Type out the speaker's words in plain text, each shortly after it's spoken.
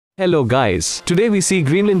Hello guys, today we see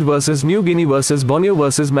Greenland versus New Guinea versus Borneo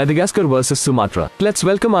versus Madagascar versus Sumatra. Let's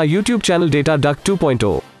welcome our YouTube channel Data Duck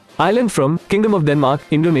 2.0. Island from Kingdom of Denmark,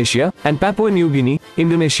 Indonesia, and Papua New Guinea,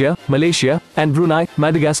 Indonesia, Malaysia, and Brunei,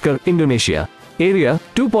 Madagascar, Indonesia. Area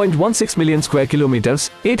 2.16 million square kilometers,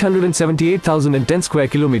 878,010 square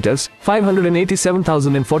kilometers,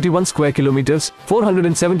 587,041 square kilometers,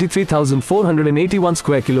 473,481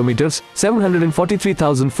 square kilometers,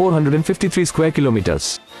 743,453 square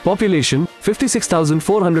kilometers. Population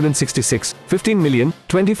 56,466, 15 million,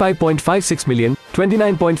 25.56 million,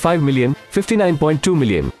 29.5 million, 59.2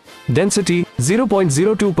 million. Density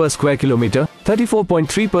 0.02 per square kilometer,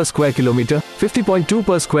 34.3 per square kilometer, 50.2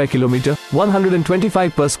 per square kilometer,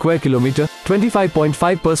 125 per square kilometer,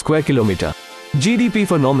 25.5 per square kilometer. GDP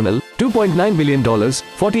for nominal $2.9 billion,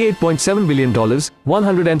 $48.7 billion,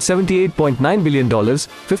 $178.9 billion,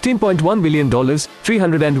 $15.1 billion,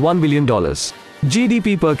 $301 billion.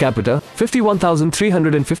 GDP per capita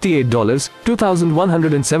 $51,358,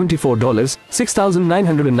 $2,174,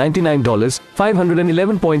 $6,999,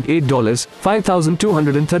 $511.8,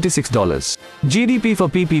 $5,236. GDP for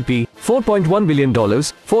PPP $4.1 billion,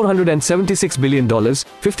 $476 billion,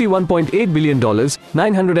 $51.8 billion,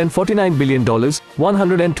 $949 billion,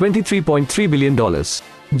 $123.3 billion.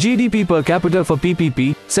 GDP per capita for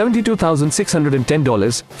PPP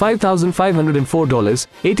 $72,610, $5,504,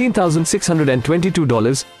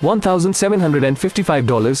 $18,622,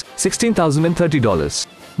 $1,755, $16,030.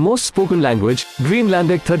 Most spoken language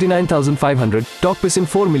Greenlandic 39,500, Tokpisin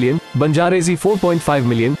 4 million, Banjarese 4.5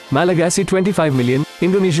 million, Malagasy 25 million,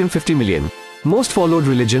 Indonesian 50 million. Most followed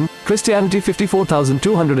religion Christianity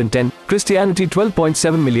 54,210, Christianity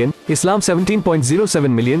 12.7 million, Islam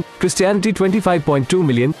 17.07 million, Christianity 25.2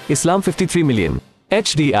 million, Islam 53 million.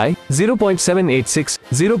 HDI 0.786,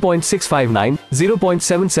 0.659,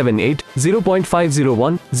 0.778,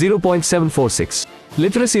 0.501, 0.746.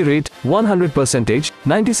 Literacy rate 100%,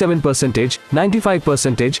 97%,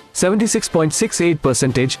 95%,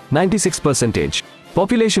 76.68%, 96%.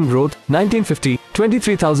 Population growth 1950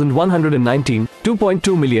 23,119,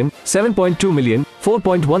 2.2 million, 7.2 million,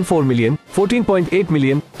 4.14 million, 14.8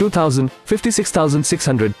 million, 2000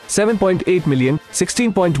 56,600, 7.8 million,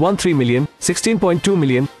 16.13 million, 16.2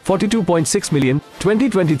 million, 42.6 million,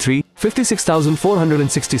 2023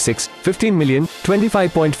 56,466, 15 million,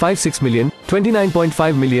 25.56 million,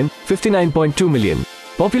 29.5 million, 59.2 million.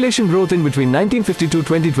 Population growth in between 1950 to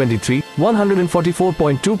 2023,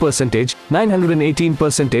 144.2%,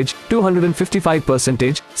 918%,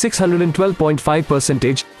 255%,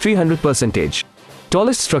 612.5%, 300%.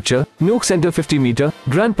 Tallest structure, Nuuk Center 50 meter,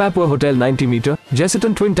 Grand Papua Hotel 90 meter,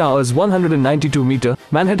 Jessiton Twin Towers 192 meter,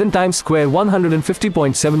 Manhattan Times Square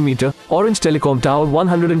 150.7 meter, Orange Telecom Tower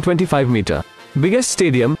 125 meter. Biggest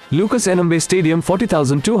stadium, Lucas Enembe Stadium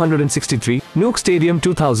 40,263, Nuuk Stadium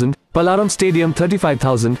 2,000, Palaram Stadium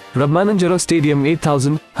 35,000, Rabmananjara Stadium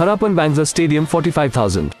 8,000, Harapan Bangsa Stadium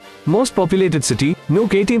 45,000. Most populated city,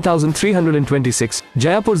 Nuuk 18,326,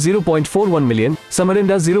 Jaipur 0.41 million,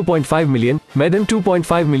 Samarinda 0.5 million, Medan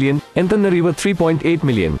 2.5 million, Antananarivo 3.8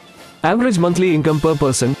 million. Average monthly income per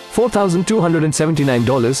person,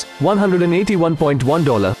 $4,279,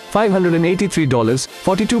 $181.1, $583,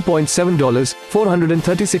 $42.7,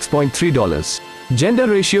 $436.3. Gender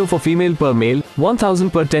ratio for female per male,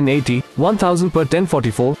 1,000 per 1080, 1,000 per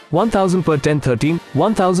 1044, 1,000 per 1013,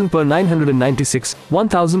 1,000 per 996,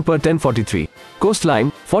 1,000 per 1043.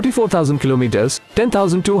 Coastline, 44,000 kilometers,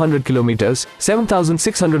 10,200 kilometers,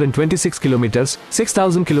 7,626 kilometers,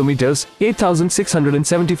 6,000 kilometers,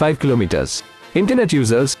 8,675 kilometers. Internet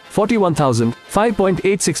users, 41,000,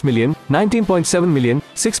 5.86 million, 19.7 million,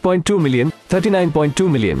 6.2 million,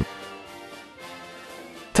 39.2 million.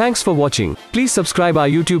 Thanks for watching. Please subscribe our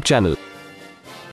YouTube channel.